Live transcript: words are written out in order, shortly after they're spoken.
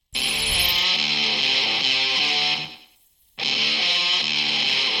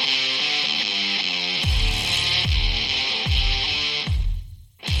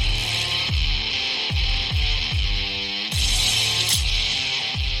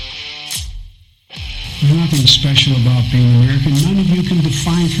There's nothing special about being American. None of you can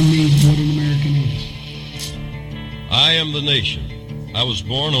define for me what an American is. I am the nation. I was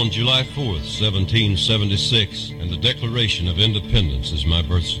born on July 4th, 1776, and the Declaration of Independence is my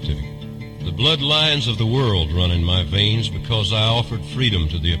birth certificate. The bloodlines of the world run in my veins because I offered freedom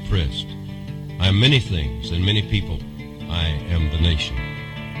to the oppressed. I am many things and many people. I am the nation.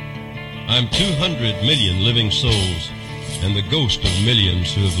 I'm 200 million living souls and the ghost of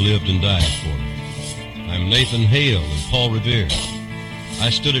millions who have lived and died for me. I'm Nathan Hale and Paul Revere. I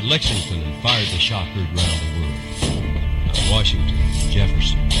stood at Lexington and fired the shot heard round the world. I'm Washington,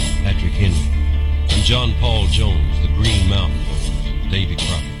 Jefferson, Patrick Henry. I'm John Paul Jones, the Green Mountain Boys, Davy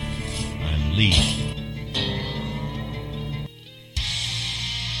Crockett. I'm Lee.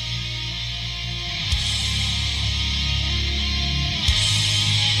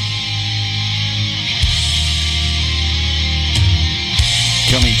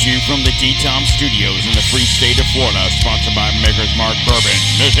 Coming to you from the D-Tom Studios in the free state of Florida, sponsored by Maker's Mark Bourbon.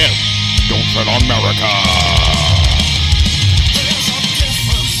 This is Don't Tread on America. There's a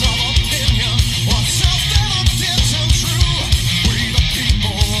difference of opinion, what's self-evident and true. We the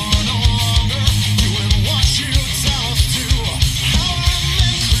people are no longer doing what you tell us to. How are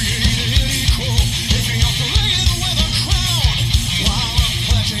men created equal, if you're paraded with a crown, while I'm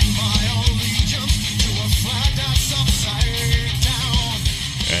pledging my allegiance to a flag that's upside down.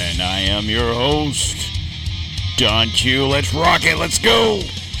 And I am your host, Don Q. Let's rock it. Let's go.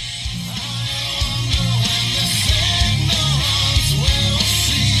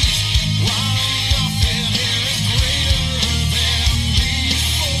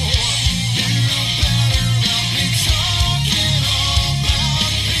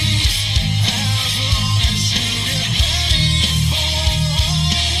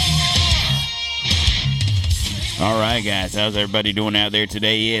 All right, guys. How's everybody doing out there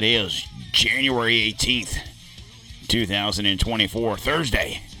today? It is January 18th, 2024.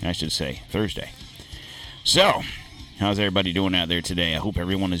 Thursday, I should say. Thursday. So, how's everybody doing out there today? I hope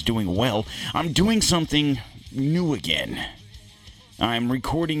everyone is doing well. I'm doing something new again. I'm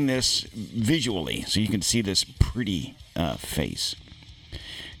recording this visually, so you can see this pretty face.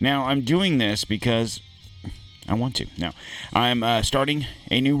 Now, I'm doing this because I want to. Now, I'm starting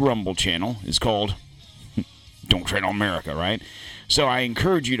a new Rumble channel. It's called Don't Tread on America, right? So I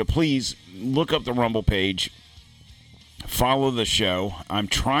encourage you to please look up the Rumble page, follow the show. I'm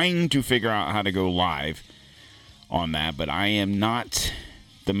trying to figure out how to go live on that, but I am not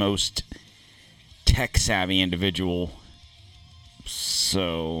the most tech-savvy individual,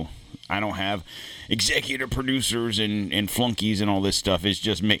 so I don't have executive producers and flunkies and all this stuff. It's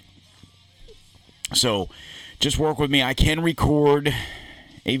just me. So just work with me. I can record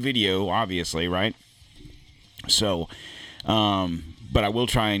a video, obviously, right? So, but I will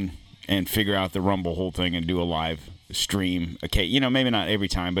try and figure out the Rumble whole thing and do a live stream. Okay, you know, maybe not every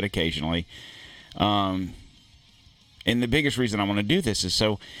time, but occasionally. And the biggest reason I want to do this is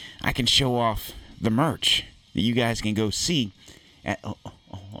so I can show off the merch that you guys can go see at.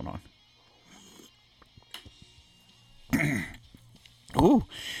 Hold on. Ooh,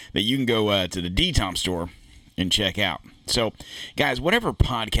 that you can go to the D-Tom store and check out. So, guys, whatever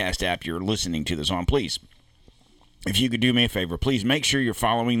podcast app you're listening to this on, please. If you could do me a favor, please make sure you're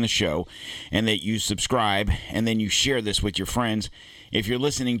following the show and that you subscribe and then you share this with your friends. If you're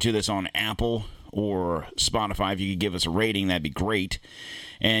listening to this on Apple or Spotify, if you could give us a rating, that'd be great.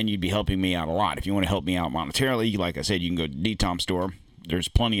 And you'd be helping me out a lot. If you want to help me out monetarily, like I said, you can go to D-Tom store. There's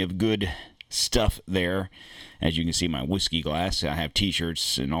plenty of good stuff there. As you can see, my whiskey glass. I have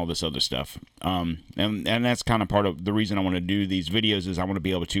T-shirts and all this other stuff. And that's kind of part of the reason I want to do these videos is I want to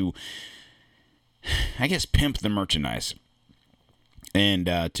be able to, I guess, pimp the merchandise and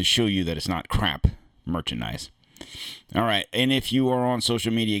to show you that it's not crap merchandise. All right, and if you are on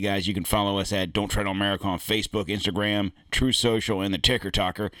social media, guys, you can follow us at Don't Tread on America on Facebook, Instagram, True Social, and the Ticker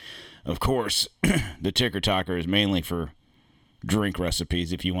Talker. Of course, the Ticker Talker is mainly for drink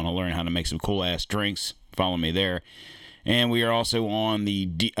recipes. If you want to learn how to make some cool-ass drinks, follow me there. And we are also on the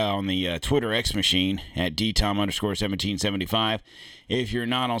Twitter X machine at DTom_1775. If you're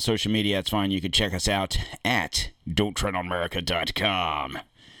not on social media, that's fine. You can check us out at Don'tTreadOnAmerica.com.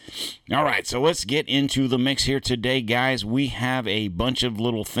 All right, so let's get into the mix here today, guys. We have a bunch of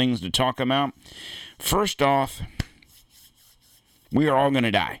little things to talk about. First off, we are all going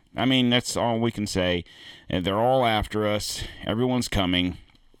to die. I mean, that's all we can say. And they're all after us. Everyone's coming.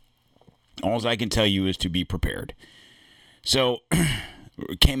 All I can tell you is to be prepared. So,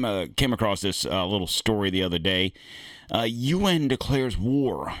 came across this little story the other day. UN declares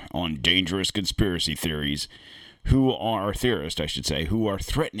war on dangerous conspiracy theorists, who are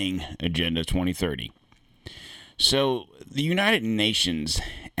threatening Agenda 2030. So the United Nations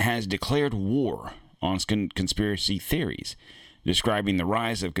has declared war on conspiracy theories, describing the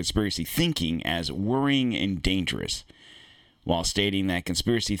rise of conspiracy thinking as worrying and dangerous, while stating that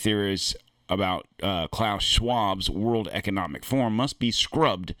conspiracy theories about Klaus Schwab's World Economic Forum must be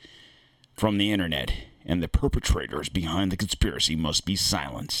scrubbed from the internet, and the perpetrators behind the conspiracy must be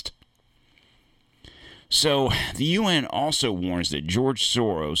silenced. So, the UN also warns that George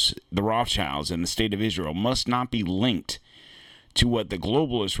Soros, the Rothschilds, and the State of Israel must not be linked to what the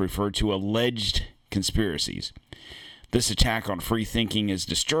globalists refer to alleged conspiracies. This attack on free thinking is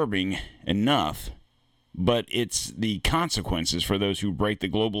disturbing enough, but it's the consequences for those who break the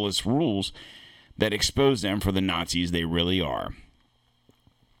globalist rules that expose them for the Nazis they really are.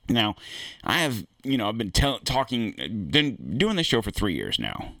 Now, I've been doing this show for 3 years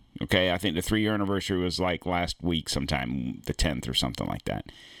now. Okay, I think the 3-year anniversary was like last week sometime, the 10th or something like that.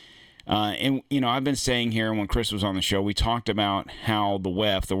 And I've been saying here when Chris was on the show, we talked about how the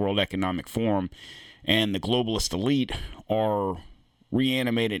WEF, the World Economic Forum, and the globalist elite are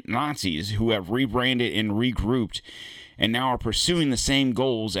reanimated Nazis who have rebranded and regrouped and now are pursuing the same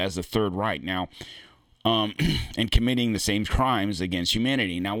goals as the Third Reich now, and committing the same crimes against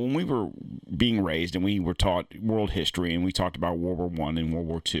humanity. Now, when we were being raised and we were taught world history and we talked about World War I and World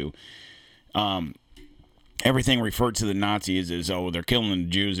War II, everything referred to the Nazis as, oh, they're killing the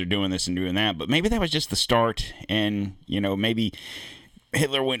Jews, they're doing this and doing that. But maybe that was just the start, and, maybe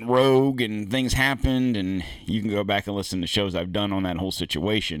Hitler went rogue and things happened, and you can go back and listen to shows I've done on that whole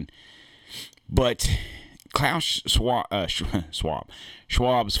situation. But Klaus Schwab's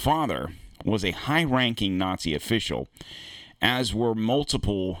father was a high-ranking Nazi official, as were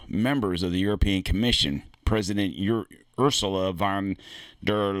multiple members of the European Commission, President Ursula von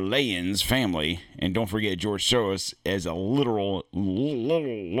der Leyen's family, and don't forget George Soros as a literal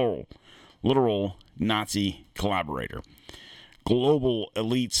Nazi collaborator. Global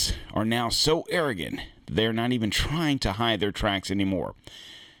elites are now so arrogant, they're not even trying to hide their tracks anymore.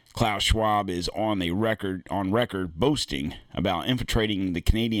 Klaus Schwab is on record boasting about infiltrating the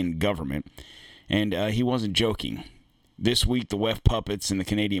Canadian government, and he wasn't joking. This week, the WEF puppets in the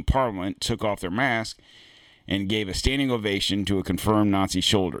Canadian Parliament took off their mask and gave a standing ovation to a confirmed Nazi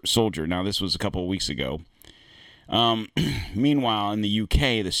soldier. Now, this was a couple of weeks ago. Meanwhile, in the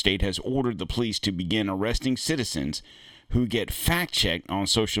UK, the state has ordered the police to begin arresting citizens who get fact-checked on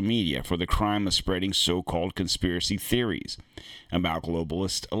social media for the crime of spreading so-called conspiracy theories about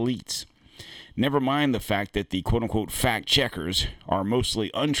globalist elites. Never mind the fact that the quote-unquote fact-checkers are mostly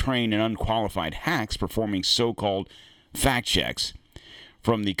untrained and unqualified hacks performing so-called fact-checks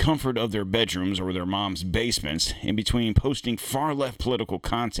from the comfort of their bedrooms or their mom's basements, in between posting far-left political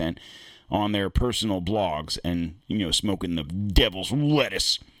content on their personal blogs and, smoking the devil's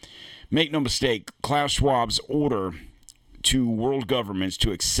lettuce. Make no mistake, Klaus Schwab's order to world governments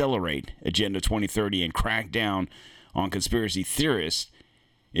to accelerate Agenda 2030 and crack down on conspiracy theorists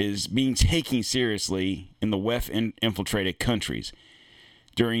is being taken seriously in the WEF-infiltrated countries.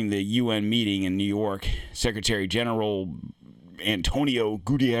 During the UN meeting in New York, Secretary General Antonio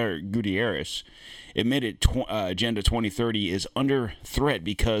Guterres admitted Agenda 2030 is under threat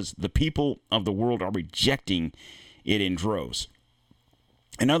because the people of the world are rejecting it in droves.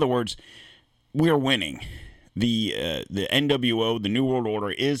 In other words, we're winning. The NWO, the New World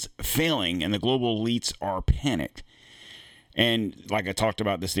Order, is failing, and the global elites are panicked. And like I talked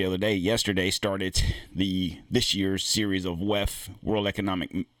about this the other day, yesterday started this year's series of WEF, World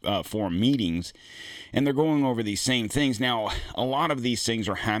Economic Forum meetings, and they're going over these same things. Now, a lot of these things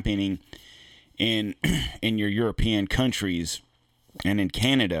are happening in your European countries and in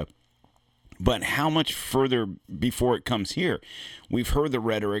Canada. But how much further before it comes here? We've heard the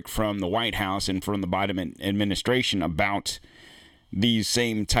rhetoric from the White House and from the Biden administration about these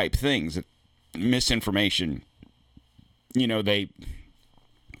same type things. Misinformation. They're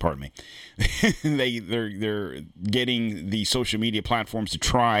getting the social media platforms to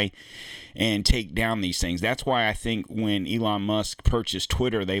try and take down these things. That's why I think when Elon Musk purchased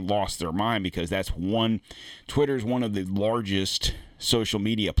Twitter, they lost their mind, because Twitter is one of the largest social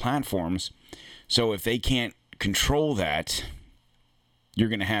media platforms. So if they can't control that, you're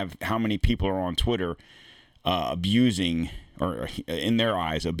going to have how many people are on Twitter abusing, or in their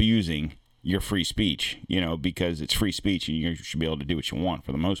eyes, abusing your free speech, because it's free speech and you should be able to do what you want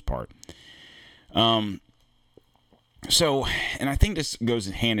for the most part. And I think this goes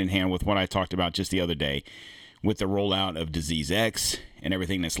hand in hand with what I talked about just the other day with the rollout of Disease X and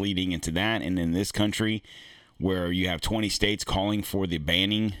everything that's leading into that. And in this country, where you have 20 states calling for the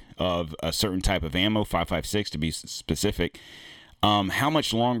banning of a certain type of ammo, 5.56 to be specific. How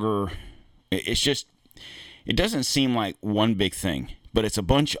much longer? It's just, it doesn't seem like one big thing, but it's a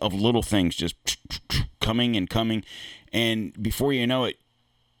bunch of little things just coming and coming. And before you know it,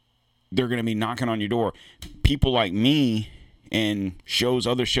 they're going to be knocking on your door. People like me and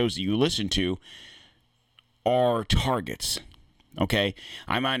other shows that you listen to are targets. Okay?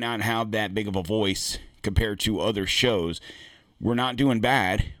 I might not have that big of a voice compared to other shows. We're not doing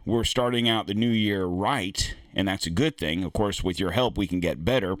bad. We're starting out the new year right, and that's a good thing. Of course, with your help, we can get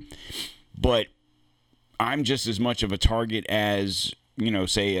better. But I'm just as much of a target as,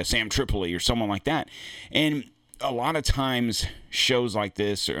 say a Sam Tripoli or someone like that. And a lot of times shows like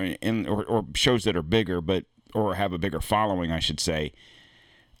this or shows that are bigger or have a bigger following, I should say,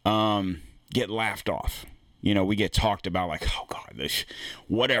 get laughed off. We get talked about like, oh God, this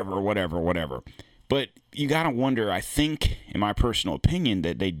whatever. But you got to wonder, I think, in my personal opinion,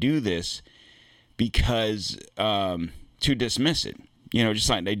 that they do this because to dismiss it. Just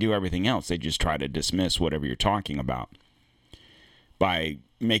like they do everything else. They just try to dismiss whatever you're talking about by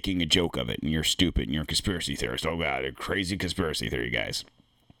making a joke of it. And you're stupid and you're a conspiracy theorist. Oh, God, a crazy conspiracy theory, guys.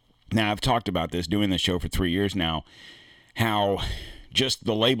 Now, I've talked about this, doing this show for 3 years now, how just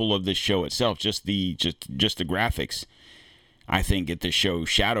the label of this show itself, just the graphics, I think get this show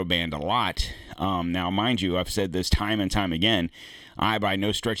shadow banned a lot. Now, mind you, I've said this time and time again. I, by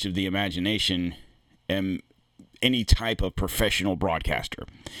no stretch of the imagination, am any type of professional broadcaster.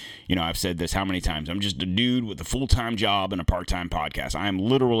 I've said this how many times. I'm just a dude with a full-time job and a part-time podcast. I am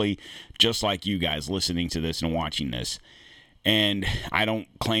literally just like you guys listening to this and watching this. And I don't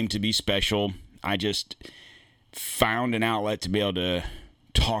claim to be special. I just found an outlet to be able to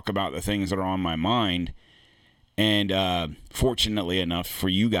talk about the things that are on my mind. And fortunately enough for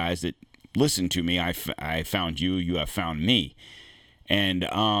you guys that listen to me, I found you. You have found me. And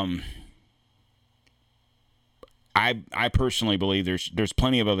I personally believe there's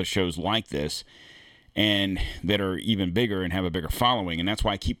plenty of other shows like this and that are even bigger and have a bigger following. And that's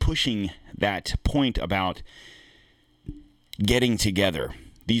why I keep pushing that point about getting together.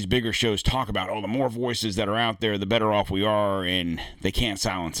 These bigger shows talk about, the more voices that are out there, the better off we are, and they can't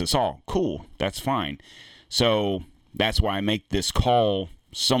silence us all. Cool. That's fine. So that's why I make this call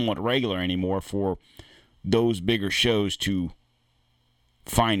somewhat regular anymore for those bigger shows to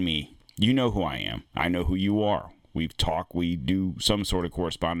find me. You know who I am. I know who you are. We've talked. We do some sort of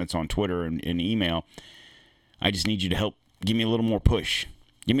correspondence on Twitter and email. I just need you to help give me a little more push.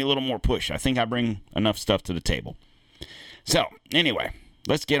 Give me a little more push. I think I bring enough stuff to the table. So, anyway,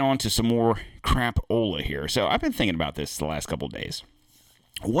 let's get on to some more crap-ola here. So, I've been thinking about this the last couple of days.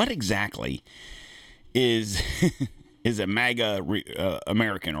 What exactly is a MAGA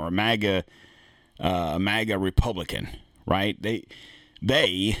American or a MAGA Republican, right?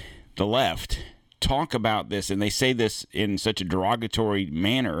 They, the left, talk about this, and they say this in such a derogatory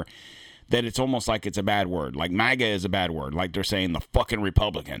manner that it's almost like it's a bad word. Like MAGA is a bad word. Like they're saying the fucking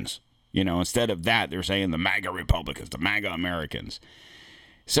Republicans. Instead of that, they're saying the MAGA Republicans, the MAGA Americans.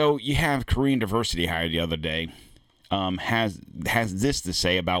 So you have Korean Diversity Hire the other day has this to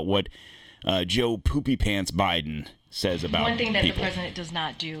say about what Joe Poopy Pants Biden says about one thing that people. The president does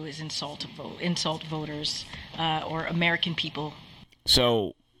not do is insult voters or American people.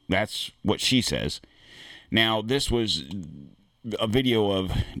 So that's what she says. Now, this was a video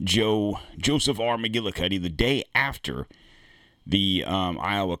of Joseph R. McGillicuddy the day after the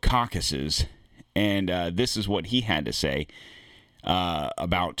Iowa caucuses, and this is what he had to say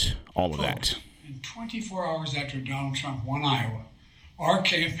about all of that. In 24 hours after Donald Trump won Iowa, our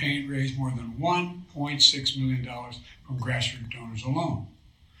campaign raised more than $1.6 million from grassroots donors alone.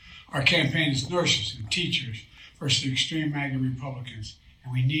 Our campaign is nurses and teachers versus extreme MAGA Republicans,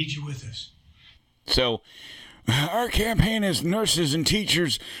 and we need you with us. So, our campaign is nurses and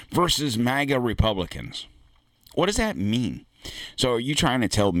teachers versus MAGA Republicans. What does that mean? So, are you trying to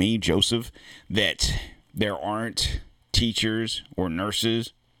tell me, Joseph, that there aren't teachers or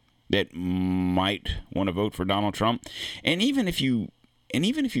nurses that might want to vote for Donald Trump? And even if you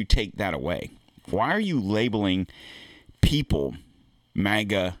take that away, why are you labeling people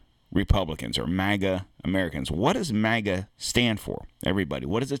MAGA Republicans or MAGA Americans? What does MAGA stand for? Everybody,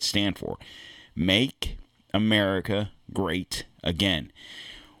 what does it stand for? Make America Great Again.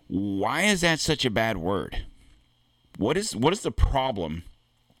 Why is that such a bad word? What is the problem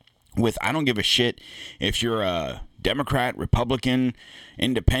with, I don't give a shit if you're a Democrat, Republican,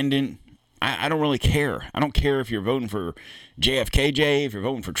 Independent. I don't really care. I don't care if you're voting for JFKJ, if you're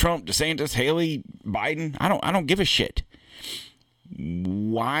voting for Trump, DeSantis, Haley, Biden. I don't give a shit.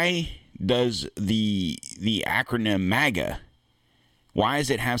 Why does the acronym MAGA, why does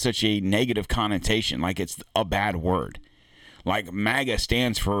it have such a negative connotation, like it's a bad word? Like MAGA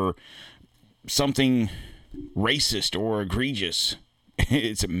stands for something racist or egregious.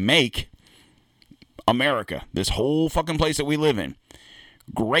 It's make America, this whole fucking place that we live in,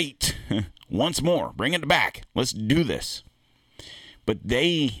 great once more. Bring it back. Let's do this. But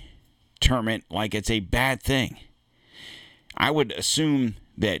they term it like it's a bad thing. I would assume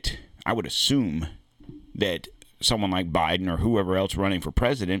that someone like Biden or whoever else running for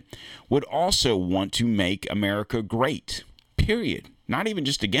president would also want to make America great. Period. Not even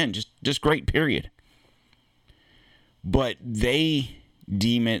just again, just great, period. But they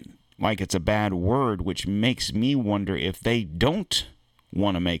deem it like it's a bad word, which makes me wonder if they don't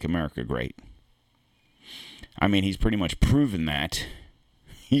want to make America great. I mean, he's pretty much proven that.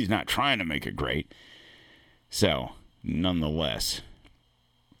 He's not trying to make it great. So, nonetheless.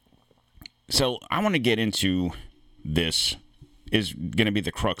 So, I want to get into this, is going to be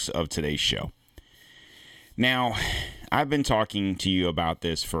the crux of today's show. Now, I've been talking to you about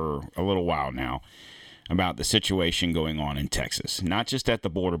this for a little while now, about the situation going on in Texas, not just at the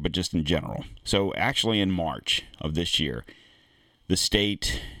border, but just in general. So actually in March of this year, the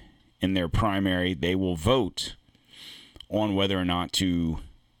state, in their primary, they will vote on whether or not to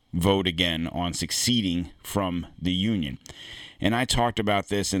vote again on seceding from the Union. And I talked about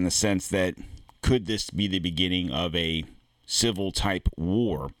this in the sense that, could this be the beginning of a civil type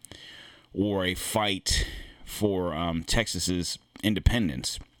war or a fight for Texas's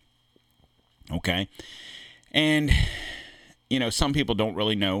independence? Okay. And, you know, some people don't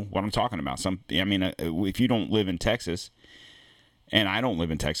really know what I'm talking about. If you don't live in Texas, and I don't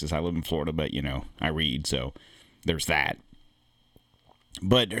live in Texas, I live in Florida, but, you know, I read, so there's that.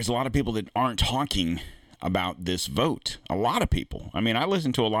 But there's a lot of people that aren't talking about this vote. A lot of people. I mean, I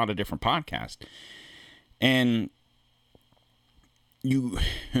listen to a lot of different podcasts. And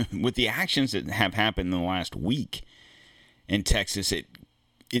with the actions that have happened in the last week in Texas,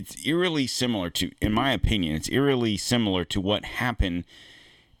 it's eerily similar to, in my opinion, it's eerily similar to what happened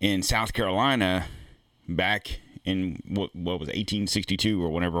in South Carolina back in, what was it, 1862 or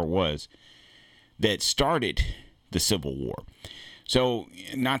whatever it was, that started the Civil War. So,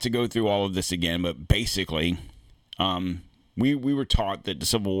 not to go through all of this again, but basically, we were taught that the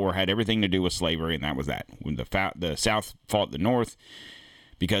Civil War had everything to do with slavery, and that was that. When the South fought the North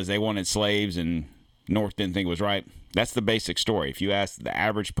because they wanted slaves, and North didn't think it was right. That's the basic story. If you ask the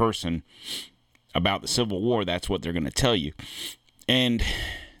average person about the Civil War, that's what they're going to tell you. And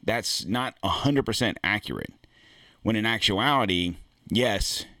that's not 100% accurate. When in actuality,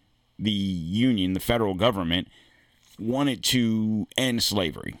 yes, the Union, the federal government, wanted to end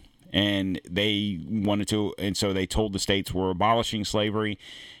slavery. And they wanted to, and so they told the states, we're abolishing slavery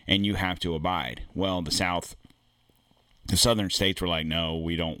and you have to abide. Well, the southern states were like, no,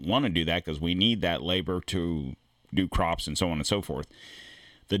 we don't want to do that because we need that labor to do crops and so on and so forth.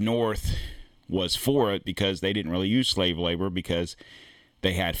 The North was for it because they didn't really use slave labor because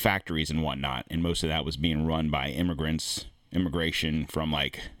they had factories and whatnot, and most of that was being run by immigration from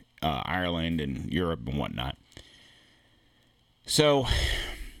like Ireland and Europe and whatnot. So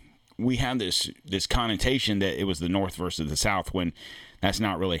we have this connotation that it was the North versus the South, when that's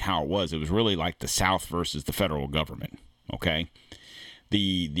not really how it was. It was really like the South versus the federal government. Okay,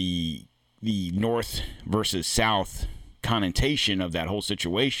 the North versus South connotation of that whole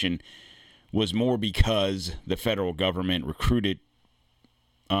situation was more because the federal government recruited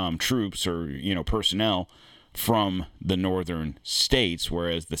troops or, you know, personnel from the northern states,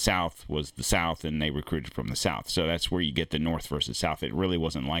 whereas the South was the South and they recruited from the South. So that's where you get the North versus South. It really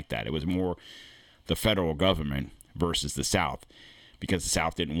wasn't like that. It was more the federal government versus the South, because the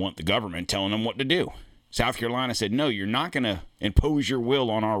South didn't want the government telling them what to do. South Carolina said, no, you're not going to impose your will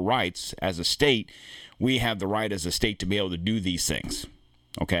on our rights as a state. We have the right as a state to be able to do these things.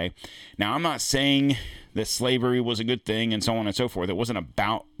 Okay? Now, I'm not saying that slavery was a good thing and so on and so forth. It wasn't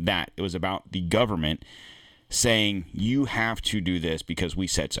about that. It was about the government saying, you have to do this because we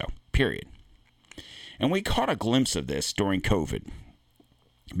said so, period. And we caught a glimpse of this during COVID.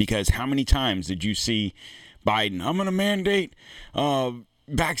 Because how many times did you see Biden, I'm going to mandate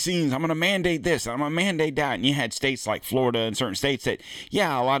vaccines, I'm going to mandate this, I'm going to mandate that. And you had states like Florida and certain states that,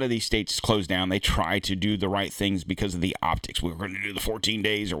 yeah, a lot of these states closed down. They try to do the right things because of the optics. We were going to do the 14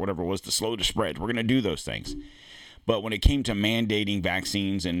 days or whatever it was to slow the spread. We're going to do those things. But when it came to mandating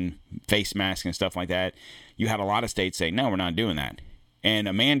vaccines and face masks and stuff like that, you had a lot of states say, no, we're not doing that. And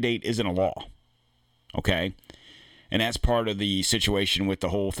a mandate isn't a law. Okay? And that's part of the situation with the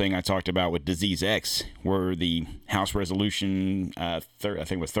whole thing I talked about with Disease X, where the House Resolution, I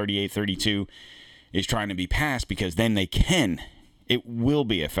think it was 3832, is trying to be passed, because then it will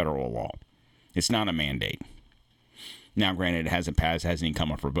be a federal law. It's not a mandate. Now, granted, it hasn't passed, hasn't even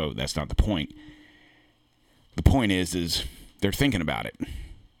come up for vote. That's not the point. the point is they're thinking about it.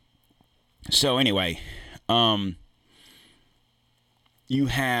 So anyway, you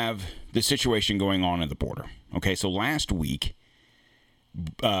have the situation going on at the border. Okay, so last week,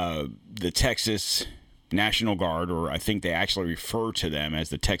 the Texas National Guard, or I think they actually refer to them as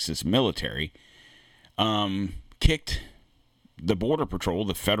the Texas military, kicked the Border Patrol,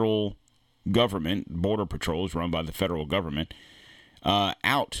 the federal government. Border Patrol is run by the federal government,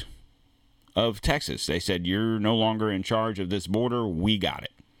 out of Texas. They said, you're no longer in charge of this border. We got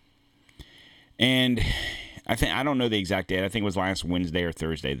it. And I don't know the exact date. I think it was last Wednesday or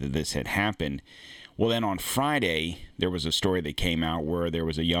Thursday that this had happened. Well, then on Friday, there was a story that came out where there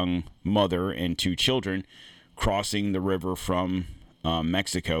was a young mother and 2 children crossing the river from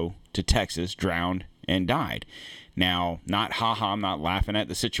Mexico to Texas, drowned and died. Now, I'm not laughing at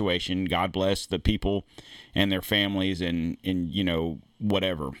the situation. God bless the people and their families and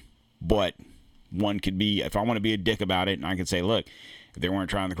whatever. But one could be, if I want to be a dick about it, and I could say, look, if they weren't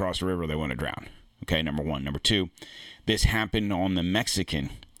trying to cross the river, they wouldn't have drowned. Okay, number one. Number two, this happened on the Mexican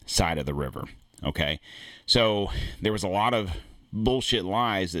side of the river. Okay, so there was a lot of bullshit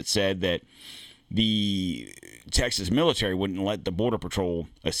lies that said that the Texas military wouldn't let the Border Patrol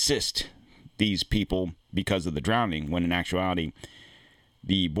assist these people because of the drowning, when in actuality,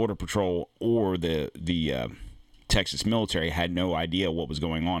 the Border Patrol or the Texas military had no idea what was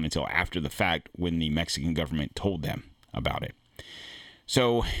going on until after the fact, when the Mexican government told them about it.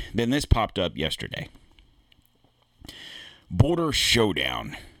 So then this popped up yesterday. Border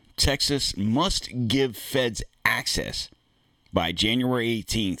showdown. Texas must give feds access by January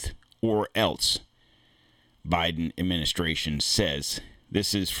 18th or else, Biden administration says.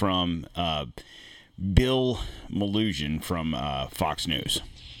 This is from Bill Malusian from Fox News.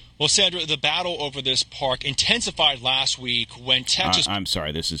 Well, Sandra, the battle over this park intensified last week when Texas I'm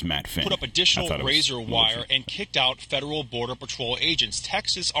sorry, this is Matt Finn. put up additional razor wire and kicked out federal Border Patrol agents.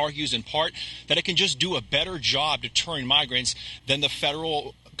 Texas argues in part that it can just do a better job deterring migrants than the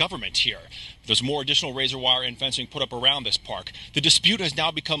federal government here. There's more additional razor wire and fencing put up around this park. The dispute has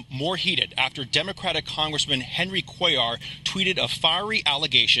now become more heated after Democratic Congressman Henry Cuellar tweeted a fiery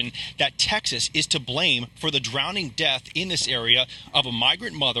allegation that Texas is to blame for the drowning death in this area of a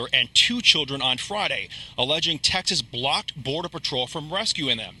migrant mother and 2 children on Friday, alleging Texas blocked Border Patrol from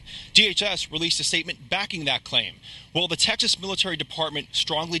rescuing them. DHS released a statement backing that claim. Well, the Texas Military Department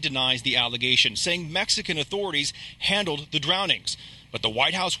strongly denies the allegation, saying Mexican authorities handled the drownings. But the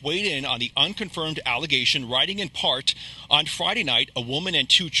White House weighed in on the unconfirmed allegation, writing in part, on Friday night, a woman and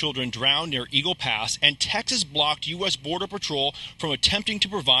 2 children drowned near Eagle Pass, and Texas blocked U.S. Border Patrol from attempting to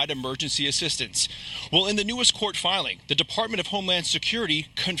provide emergency assistance. Well, in the newest court filing, the Department of Homeland Security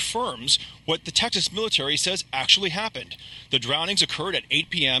confirms what the Texas military says actually happened. The drownings occurred at 8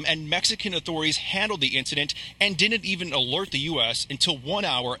 p.m., and Mexican authorities handled the incident and didn't even alert the U.S. until 1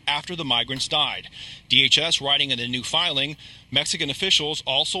 hour after the migrants died. DHS, writing in the new filing, Mexican officials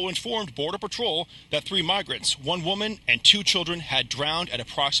also informed Border Patrol that 3 migrants, 1 woman and 2 children, had drowned at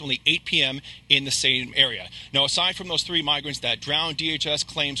approximately 8 p.m. in the same area. Now, aside from those 3 migrants that drowned, DHS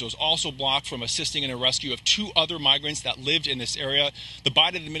claims it was also blocked from assisting in a rescue of 2 other migrants that lived in this area. The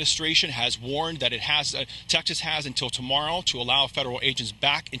Biden administration has warned that Texas has until tomorrow to allow federal agents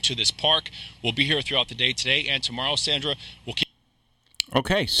back into this park. We'll be here throughout the day today and tomorrow, Sandra. We'll keep.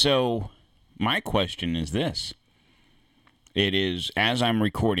 Okay, so my question is this. It is, as I'm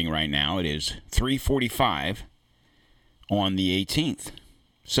recording right now, it is 3:45 on the 18th.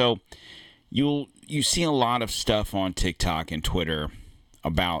 So you see a lot of stuff on TikTok and Twitter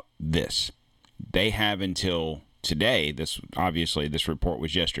about this. They have until today, this report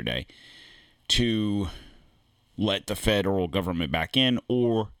was yesterday, to let the federal government back in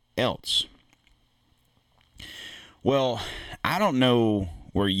or else. Well, I don't know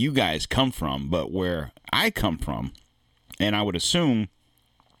where you guys come from, but where I come from, and I would assume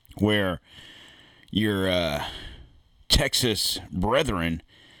where your Texas brethren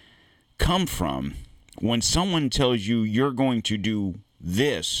come from, when someone tells you you're going to do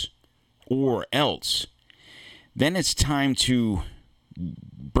this or else, then it's time to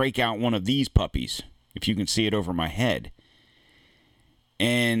break out one of these puppies, if you can see it over my head.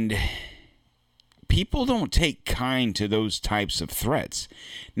 And people don't take kind to those types of threats.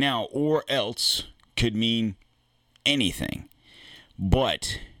 Now, or else could mean anything.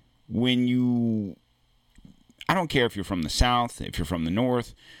 But when I don't care if you're from the South, if you're from the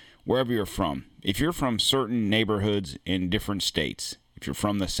North, wherever you're from. If you're from certain neighborhoods in different states, if you're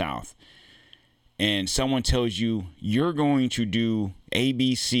from the South, and someone tells you you're going to do A,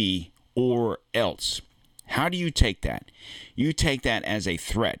 B, C, or else, how do you take that? You take that as a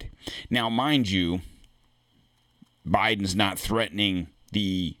threat. Now, mind you, Biden's not threatening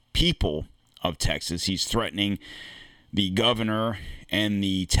the people of Texas. He's threatening the governor and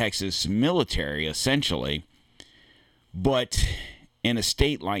the Texas military, essentially. But in a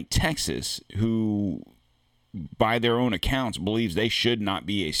state like Texas, who, by their own accounts, believes they should not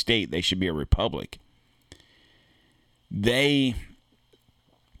be a state, they should be a republic, the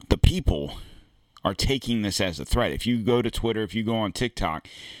people are taking this as a threat. If you go to Twitter, if you go on TikTok,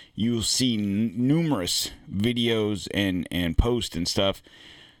 you'll see numerous videos and posts and stuff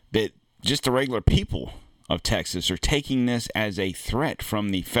that just the regular people of Texas are taking this as a threat from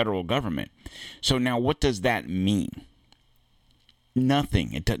the federal government. So now what does that mean?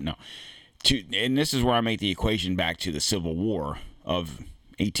 Nothing. It doesn't. No. And this is where I make the equation back to the Civil War of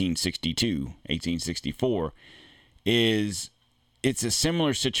 1862, 1864, is it's a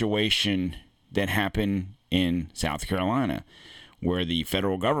similar situation that happened in South Carolina, where the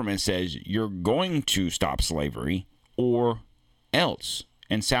federal government says you're going to stop slavery or else.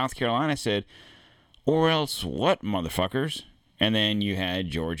 And South Carolina said, or else what, motherfuckers? And then you had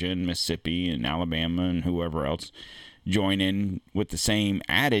Georgia and Mississippi and Alabama and whoever else join in with the same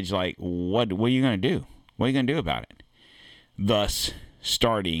adage, like, what are you going to do? What are you going to do about it? Thus,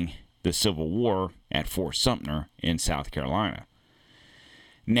 starting the Civil War at Fort Sumter in South Carolina.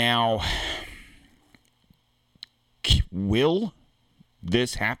 Now, will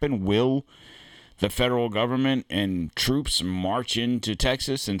this happen? Will the federal government and troops march into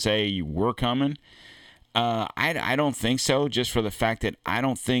Texas and say, we're coming? I don't think so, just for the fact that I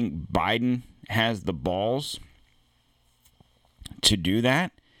don't think Biden has the balls to do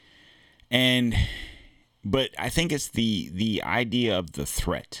that. But I think it's the idea of the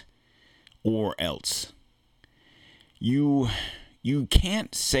threat or else. You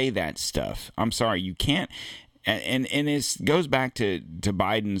can't say that stuff. I'm sorry, you can't. And it goes back to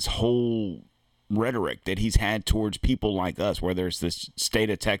Biden's whole rhetoric that he's had towards people like us, whether it's the state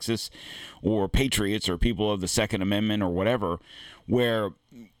of Texas or patriots or people of the Second Amendment or whatever, where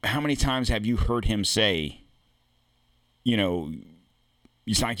how many times have you heard him say, you know,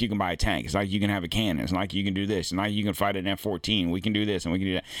 it's not like you can buy a tank. It's not like you can have a cannon. It's not like you can do this. It's not like you can fight an F-14. We can do this and we can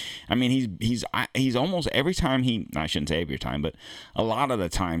do that. I mean, he's almost every time I shouldn't say every time, but a lot of the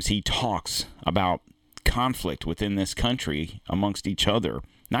times he talks about conflict within this country amongst each other.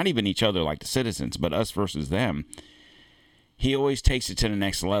 Not even each other like the citizens, but us versus them. He always takes it to the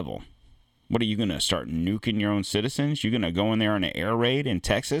next level. What are you going to start nuking your own citizens? You're going to go in there on an air raid in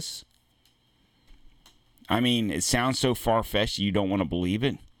Texas? I mean, it sounds so far-fetched you don't want to believe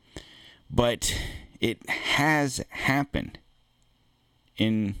it, but it has happened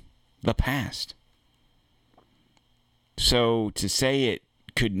in the past. So to say it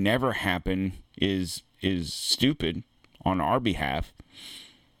could never happen is stupid on our behalf.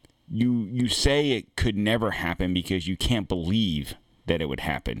 You say it could never happen because you can't believe that it would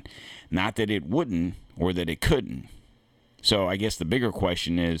happen, not that it wouldn't or that it couldn't. So I guess the bigger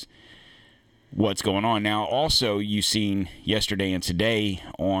question is, what's going on now? Also, you've seen yesterday and today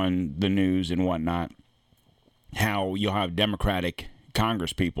on the news and whatnot how you'll have Democratic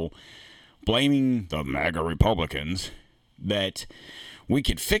Congress people blaming the MAGA Republicans that we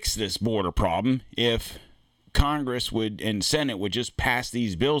could fix this border problem if Congress would and Senate would just pass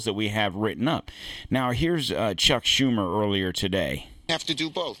these bills that we have written up. Now, here's Chuck Schumer earlier today. Have to do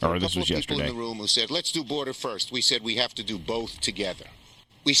both. There Or were a this couple was of people yesterday. in the room who said, let's do border first. We said we have to do both together.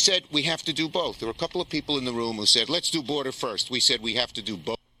 We said we have to do both. There were a couple of people in the room who said, let's do border first. We said we have to do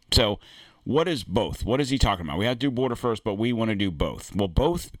both. So what is both? What is he talking about? We have to do border first, but we want to do both. Well,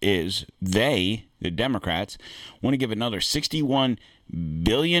 both is the Democrats, want to give another $61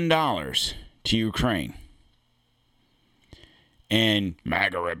 billion to Ukraine. And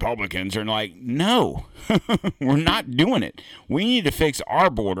MAGA Republicans are like, no, we're not doing it. We need to fix our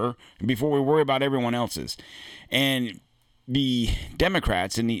border before we worry about everyone else's. And the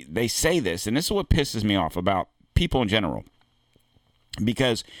Democrats, and they say this, and this is what pisses me off about people in general,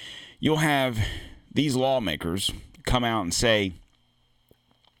 because you'll have these lawmakers come out and say,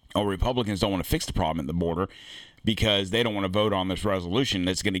 oh, Republicans don't want to fix the problem at the border because they don't want to vote on this resolution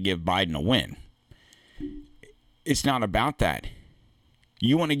that's going to give Biden a win. It's not about that.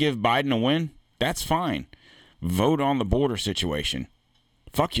 You want to give Biden a win? That's fine. Vote on the border situation.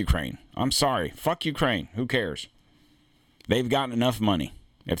 Fuck Ukraine. I'm sorry. Fuck Ukraine. Who cares? They've gotten enough money.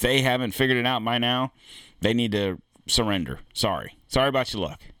 If they haven't figured it out by now, they need to surrender. Sorry. Sorry about your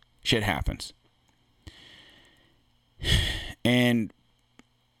luck. Shit happens. And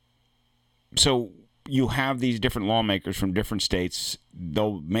so you have these different lawmakers from different states.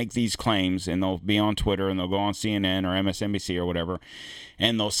 They'll make these claims and they'll be on Twitter and they'll go on CNN or MSNBC or whatever.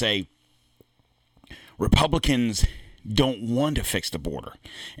 And they'll say, Republicans don't want to fix the border.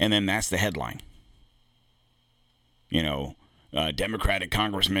 And then that's the headline. You know, Democratic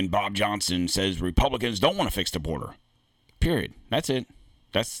Congressman Bob Johnson says Republicans don't want to fix the border. Period. That's it.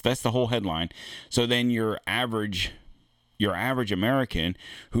 That's the whole headline. So then your average American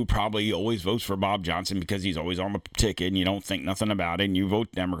who probably always votes for Bob Johnson because he's always on the ticket and you don't think nothing about it and you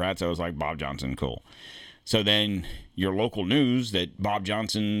vote Democrat, so it's like Bob Johnson, cool. So then your local news that Bob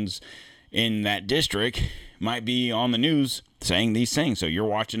Johnson's in that district might be on the news saying these things. So you're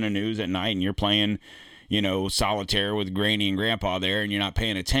watching the news at night and you're playing, you know, solitaire with Granny and Grandpa there and you're not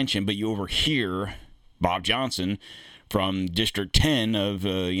paying attention, but you overhear Bob Johnson from District 10 of,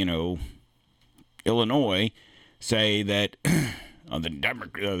 Illinois say that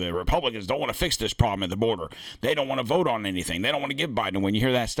the Republicans don't want to fix this problem at the border. They don't want to vote on anything. They don't want to give Biden. When you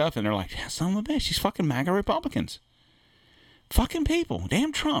hear that stuff, and they're like, son of a bitch, these fucking MAGA Republicans. Fucking people.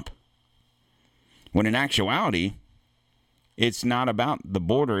 Damn Trump. When in actuality, it's not about the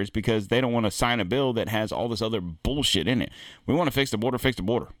border. It's because they don't want to sign a bill that has all this other bullshit in it. We want to fix the border, fix the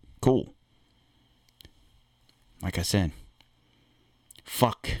border. Cool. Like I said,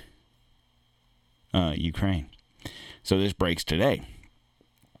 fuck Ukraine. So this breaks today.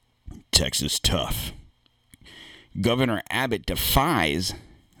 Texas tough. Governor Abbott defies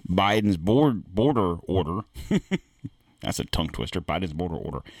Biden's border order. That's a tongue twister. Biden's border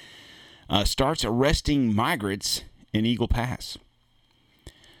order. Starts arresting migrants in Eagle Pass.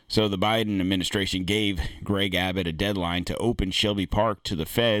 So the Biden administration gave Greg Abbott a deadline to open Shelby Park to the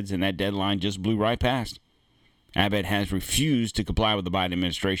feds, and that deadline just blew right past. Abbott has refused to comply with the Biden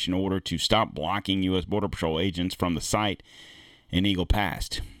administration order to stop blocking U.S. Border Patrol agents from the site in Eagle Pass.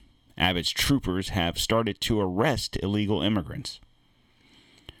 Abbott's troopers have started to arrest illegal immigrants.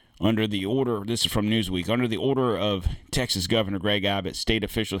 Under the order, this is from Newsweek, under the order of Texas Governor Greg Abbott, state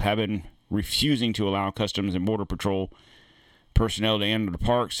officials have been refusing to allow Customs and Border Patrol personnel to enter the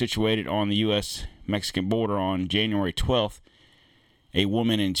park situated on the U.S.-Mexican border on January 12th. A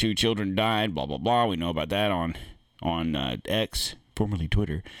woman and 2 children died, blah, blah, blah. We know about that on X, formerly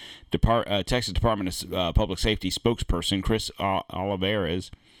Twitter. Texas Department of Public Safety spokesperson Chris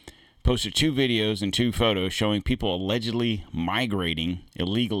Olivares posted 2 videos and 2 photos showing people allegedly migrating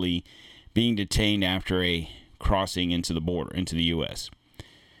illegally, being detained after a crossing into the border, into the U.S.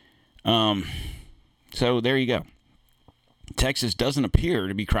 So there you go. Texas doesn't appear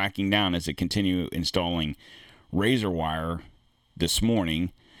to be cracking down as it continue installing razor wire this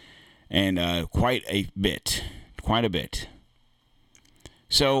morning, and quite a bit.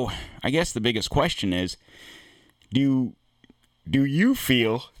 So I guess the biggest question is, do you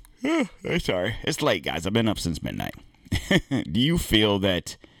feel, sorry, it's late, guys, I've been up since midnight. Do you feel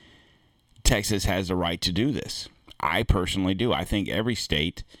that Texas has the right to do this? I personally do. I think every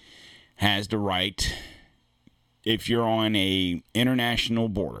state has the right, if you're on a international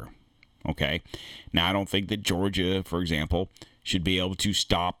border, okay? Now, I don't think that Georgia, for example, should be able to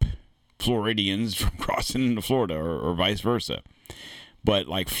stop Floridians from crossing into Florida or vice versa. But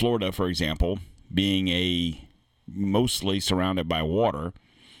like Florida, for example, being a mostly surrounded by water,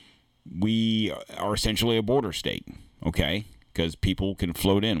 we are essentially a border state, okay? Because people can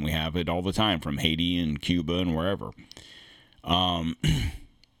float in. We have it all the time from Haiti and Cuba and wherever.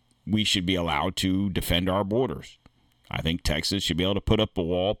 We should be allowed to defend our borders. I think Texas should be able to put up a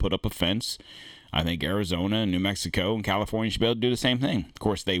wall, put up a fence. I think Arizona and New Mexico and California should be able to do the same thing. Of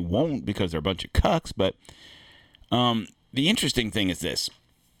course, they won't because they're a bunch of cucks, but the interesting thing is this.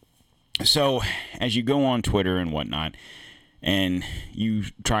 So, as you go on Twitter and whatnot, and you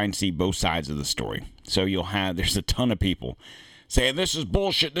try and see both sides of the story, so there's a ton of people saying, this is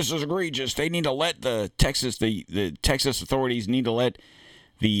bullshit, this is egregious, they need to let the Texas authorities need to let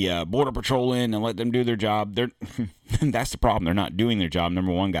the Border Patrol in and let them do their job. That's the problem. They're not doing their job,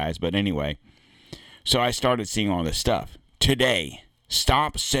 number one, guys. But anyway, so I started seeing all this stuff. Today,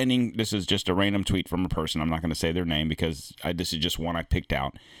 stop sending, this is just a random tweet from a person. I'm not going to say their name because this is just one I picked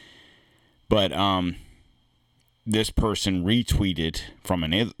out. But this person retweeted from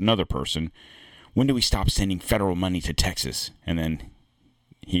another person, when do we stop sending federal money to Texas? And then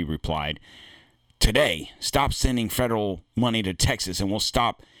he replied, today, stop sending federal money to Texas and we'll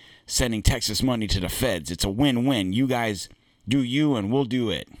stop sending Texas money to the feds. It's a win-win. You guys do you and we'll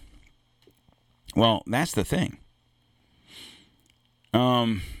do it. Well, that's the thing.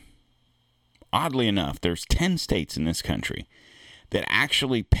 Oddly enough, there's 10 states in this country that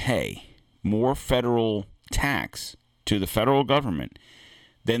actually pay more federal tax to the federal government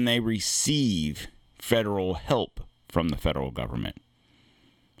than they receive federal help from the federal government.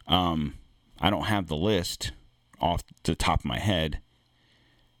 I don't have the list off the top of my head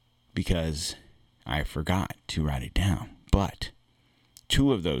because I forgot to write it down, but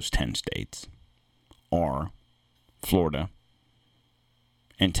 2 of those 10 states are Florida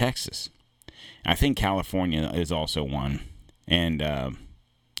and Texas. I think California is also one. And,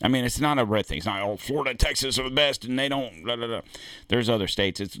 I mean, it's not a red thing. It's not, oh, Florida and Texas are the best, and they don't, blah, blah, blah. There's other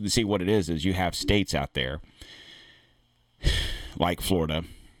states. See, what it is you have states out there, like Florida,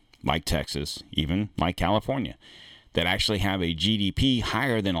 like Texas, even like California, that actually have a GDP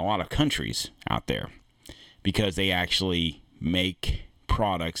higher than a lot of countries out there because they actually make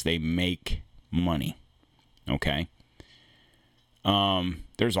products, they make money. Okay?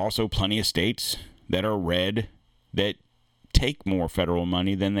 There's also plenty of states that are red that take more federal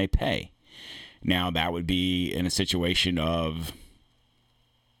money than they pay. Now, that would be in a situation of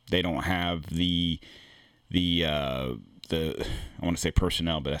they don't have the I want to say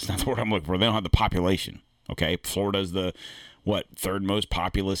personnel, but that's not the word I'm looking for. They don't have the population. Okay, Florida's the third most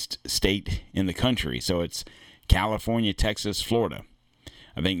populous state in the country. So it's California, Texas, Florida.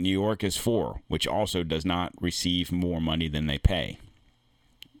 I think New York is 4, which also does not receive more money than they pay.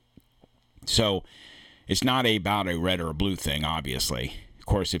 So it's not about a red or a blue thing, obviously. Of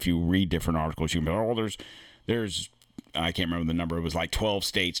course, if you read different articles, you can be, oh, there's I can't remember the number. It was like 12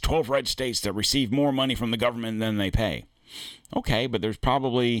 states, 12 red states that receive more money from the government than they pay. Okay, but there's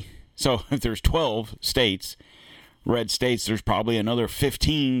probably, so if there's 12 states, red states, there's probably another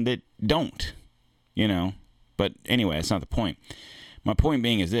 15 that don't, you know. But anyway, that's not the point. My point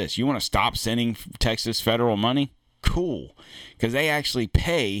being is this. You want to stop sending Texas federal money? Cool. Because they actually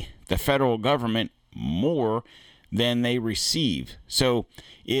pay the federal government more than they receive. So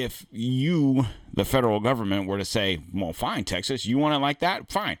if you, the federal government, were to say, well, fine, Texas, you want it like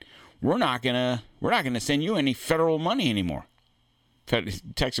that? Fine. We're not gonna send you any federal money anymore.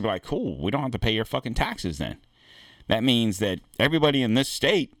 Texas would be like, cool, we don't have to pay your fucking taxes then. That means that everybody in this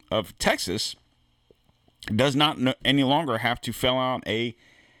state of Texas does not any longer have to fill out a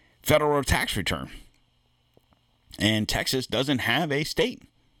federal tax return. And Texas doesn't have a state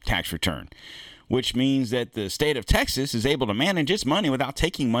tax return, which means that the state of Texas is able to manage its money without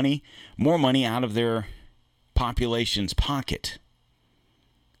taking more money out of their population's pocket.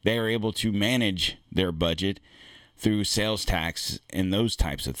 They are able to manage their budget through sales tax and those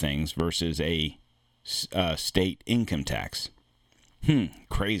types of things versus a state income tax.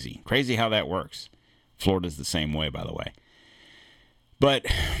 Crazy. Crazy how that works. Florida's the same way, by the way. But,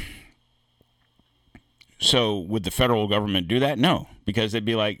 so would the federal government do that? No, because it'd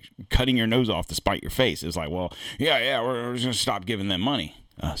be like cutting your nose off to spite your face. It's like, well, yeah, we're just going to stop giving them money.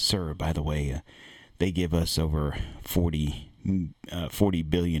 Sir, by the way, they give us over $40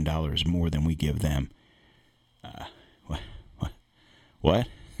 billion more than we give them. What?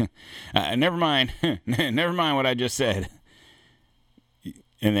 Never mind. Never mind what I just said.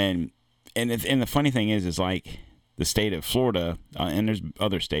 And the funny thing is like the state of Florida, and there's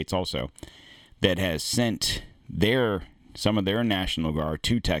other states also, that has sent some of their National Guard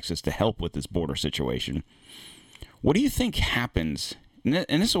to Texas to help with this border situation. What do you think happens? And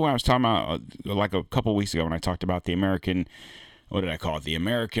this is what I was talking about like a couple weeks ago when I talked about the American, what did I call it? The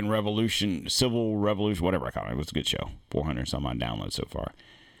American Revolution, Civil Revolution, whatever I call it. It was a good show. 400 some odd downloads so far.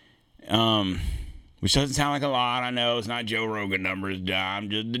 Which doesn't sound like a lot. I know it's not Joe Rogan numbers. I'm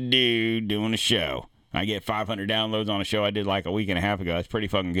just a dude doing a show. I get 500 downloads on a show I did like a week and a half ago. That's pretty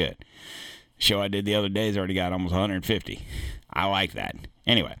fucking good. Show I did the other day has already got almost 150. I like that.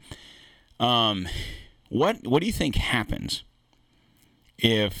 Anyway, what do you think happens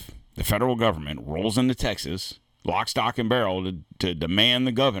if the federal government rolls into Texas, lock, stock, and barrel to demand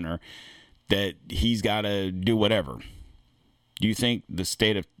the governor that he's got to do whatever? Do you think the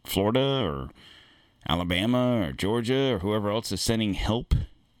state of Florida or Alabama or Georgia or whoever else is sending help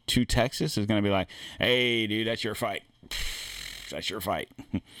to Texas is going to be like, hey, dude, that's your fight. That's your fight.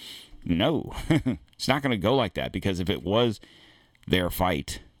 No, it's not going to go like that, because if it was their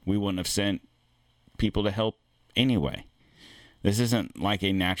fight, we wouldn't have sent people to help anyway. This isn't like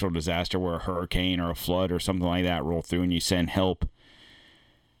a natural disaster where a hurricane or a flood or something like that roll through and you send help.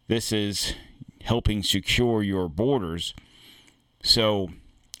 This is helping secure your borders. So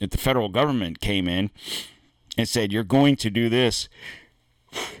if the federal government came in and said, you're going to do this,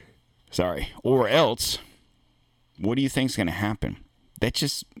 or else, what do you think is going to happen? That's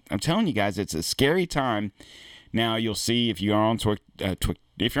just, I'm telling you guys, it's a scary time. Now you'll see if you're on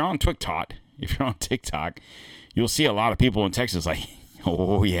TikTok, you'll see a lot of people in Texas like,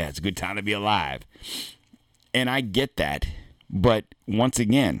 oh yeah, it's a good time to be alive. And I get that. But once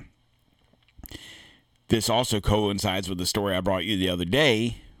again, this also coincides with the story I brought you the other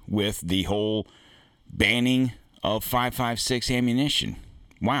day with the whole banning of .556 ammunition.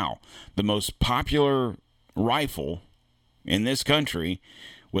 wow, the most popular rifle in this country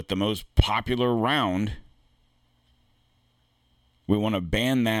with the most popular round, we want to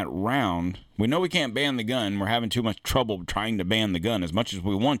ban that round. We know we can't ban the gun. We're having too much trouble trying to ban the gun as much as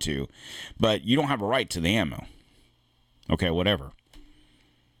we want to, but you don't have a right to the ammo. Okay, whatever.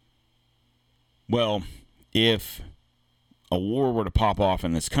 Well, if a war were to pop off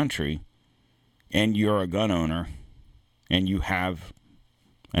in this country and you're a gun owner and you have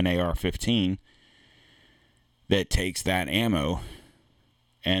an AR-15 that takes that ammo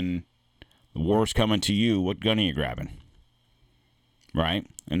and the war's coming to you, what gun are you grabbing? Right?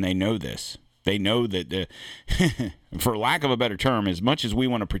 And they know this. They know that, for lack of a better term, as much as we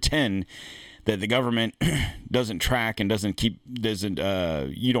want to pretend that the government doesn't track and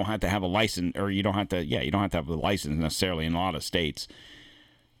you don't have to have a license, or you don't have to have a license necessarily in a lot of states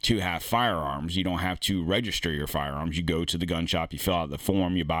to have firearms. You don't have to register your firearms. You go to the gun shop, you fill out the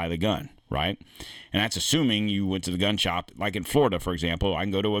form, you buy the gun, right? And that's assuming you went to the gun shop. Like in Florida, for example, I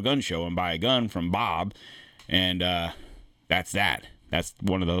can go to a gun show and buy a gun from Bob, and that's that. That's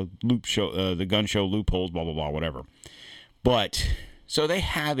one of the the gun show loopholes, blah, blah, blah, whatever. But, so they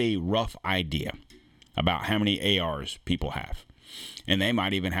have a rough idea about how many ARs people have. And they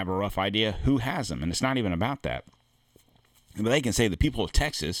might even have a rough idea who has them. And it's not even about that. But they can say the people of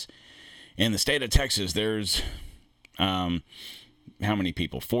Texas, in the state of Texas, there's, how many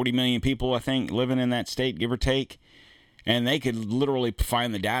people? 40 million people, I think, living in that state, give or take. And they could literally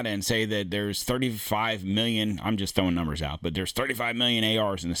find the data and say that there's 35 million, I'm just throwing numbers out, but there's 35 million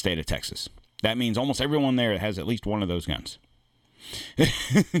ARs in the state of Texas. That means almost everyone there has at least one of those guns.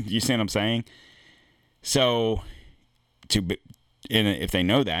 You see what I'm saying? So, if they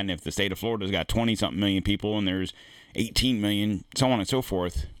know that, and if the state of Florida's got 20-something million people, and there's 18 million, so on and so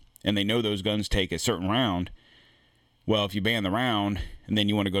forth, and they know those guns take a certain round, well, if you ban the round, and then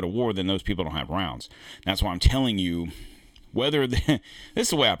you want to go to war, then those people don't have rounds. That's why I'm telling you, this is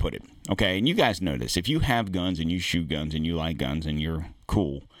the way I put it, okay? And you guys know this. If you have guns, and you shoot guns, and you like guns, and you're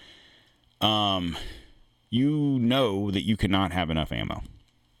cool, you know that you cannot have enough ammo,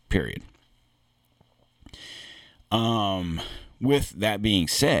 period. With that being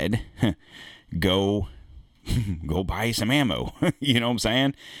said, go buy some ammo. You know what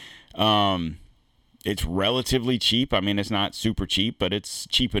I'm saying? It's relatively cheap. I mean, it's not super cheap, but it's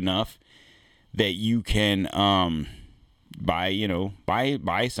cheap enough that you can buy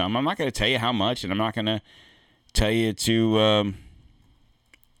some. I'm not going to tell you how much, and I'm not going to tell you to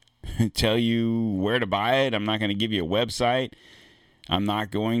tell you where to buy it. I'm not going to give you a website. I'm not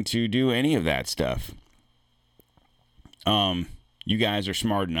going to do any of that stuff. You guys are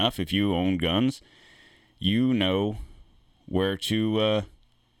smart enough. If you own guns, you know where to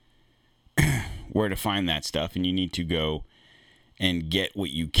find that stuff, and you need to go and get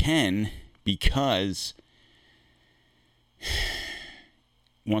what you can, because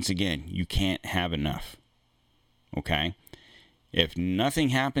once again, you can't have enough. Okay? If nothing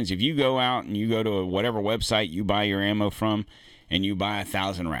happens, if you go out and you go to whatever website you buy your ammo from, and you buy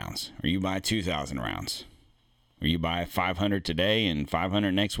 1,000 rounds, or you buy 2,000 rounds, or you buy 500 today and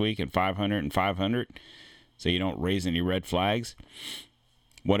 500 next week and 500 and 500, so you don't raise any red flags,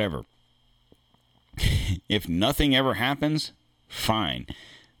 whatever. If nothing ever happens, fine.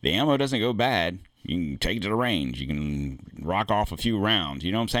 The ammo doesn't go bad. You can take it to the range. You can rock off a few rounds.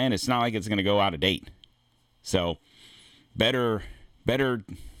 You know what I'm saying? It's not like it's going to go out of date. So, better,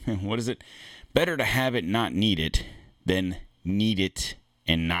 what is it? Better to have it, not need it, than need it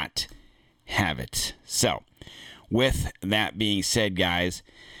and not have it. So, with that being said, guys,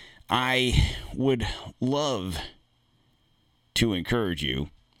 I would love to encourage you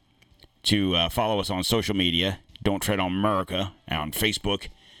to follow us on social media. Don't Tread on America on Facebook,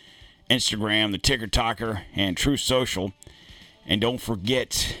 Instagram, the Ticker Talker, and True Social. And don't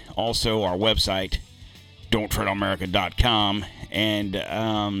forget also our website, don'ttreadonamerica.com.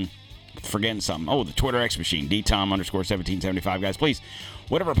 And forgetting something. Oh, the Twitter X Machine, DTOM_1775. Guys, please,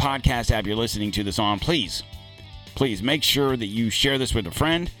 whatever podcast app you're listening to this on, please make sure that you share this with a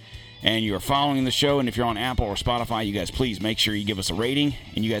friend and you're following the show. And if you're on Apple or Spotify, you guys, please make sure you give us a rating.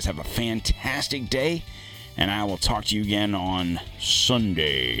 And you guys have a fantastic day. And I will talk to you again on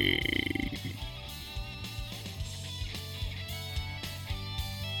Sunday.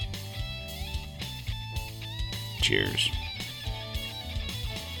 Cheers.